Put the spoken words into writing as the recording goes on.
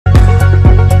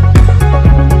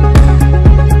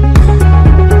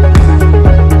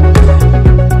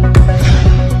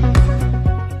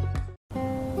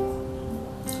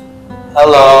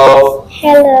Hello.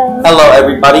 Hello. Hello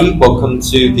everybody. Welcome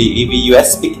to the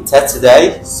EBUS speaking test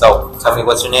today. So tell me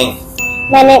what's your name?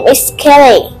 My name is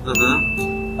Kelly.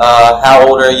 How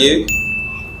old are you?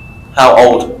 How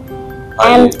old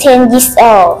are I'm you? 10 years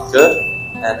old. Good.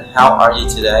 And how are you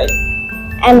today?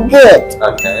 I'm good.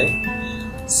 Okay.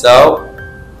 So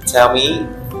tell me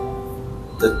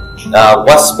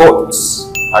what sports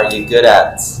are you good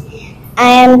at?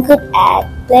 I am good at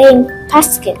playing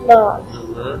basketball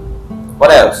What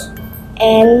else?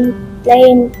 and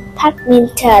playing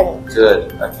badminton. Good.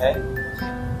 Okay.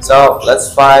 So let's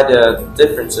find the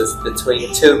differences between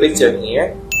two pictures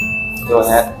here. Go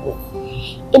ahead.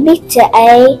 In picture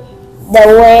A, the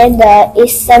weather is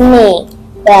sunny,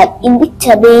 but in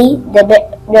picture B, the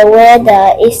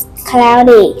weather is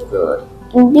cloudy. Good.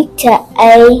 In picture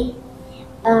A,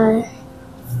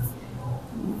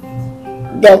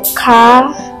 the car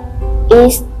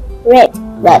is red,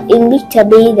 but in picture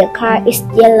B, the car is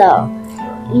yellow.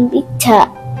 In picture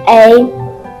A,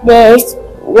 there is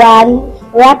one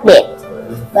rabbit,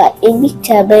 but in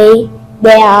picture B,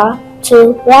 there are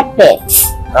two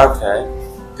rabbits. Okay.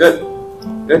 Good.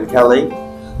 Good, Kelly.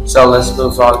 So let's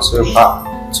move on to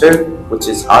part 2, which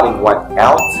is adding one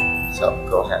out. So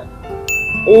go ahead.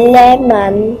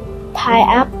 Lemon,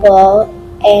 pineapple,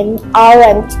 and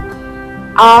orange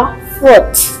are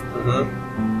fruits.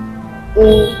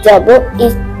 The book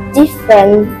is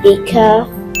different because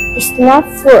it's not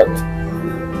fruit.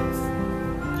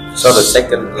 So the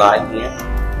second line here.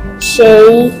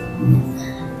 She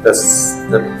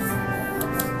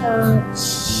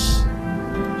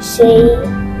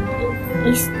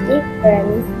is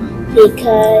different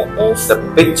because it's the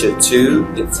picture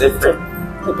 2 is different.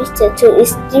 the picture 2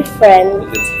 is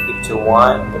different. Because picture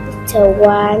 1, The picture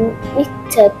 1,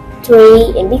 picture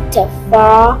 3, and picture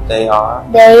 4. they are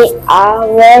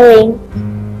wearing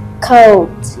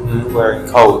coats. wearing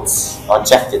coats or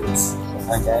jackets.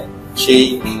 Okay.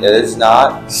 She is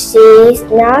not. She's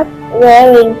not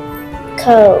wearing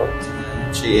coat.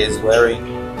 She is wearing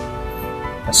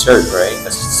a shirt, right? A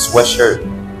sweatshirt.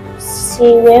 She's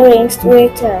wearing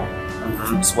sweater.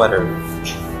 Sweater.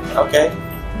 Okay.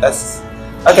 That's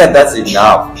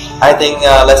enough. I think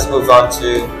let's move on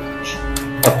to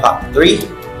part 3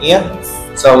 here.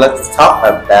 So let's talk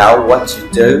about what you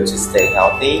do to stay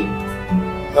healthy.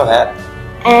 Go ahead.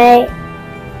 I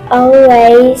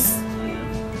always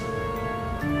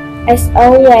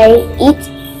eat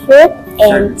fruit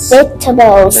and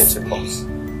vegetables,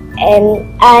 and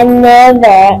I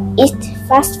never eat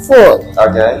fast food.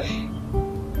 Okay.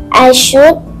 I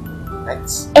should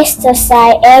Next.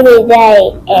 exercise every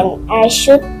day, and I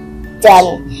shouldn't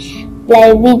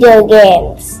play video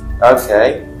games.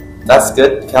 Okay. That's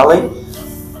good, Kelly.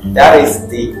 That is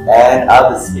the end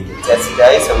of the speaking test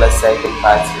today. So let's say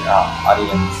goodbye to our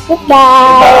audience.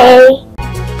 Goodbye.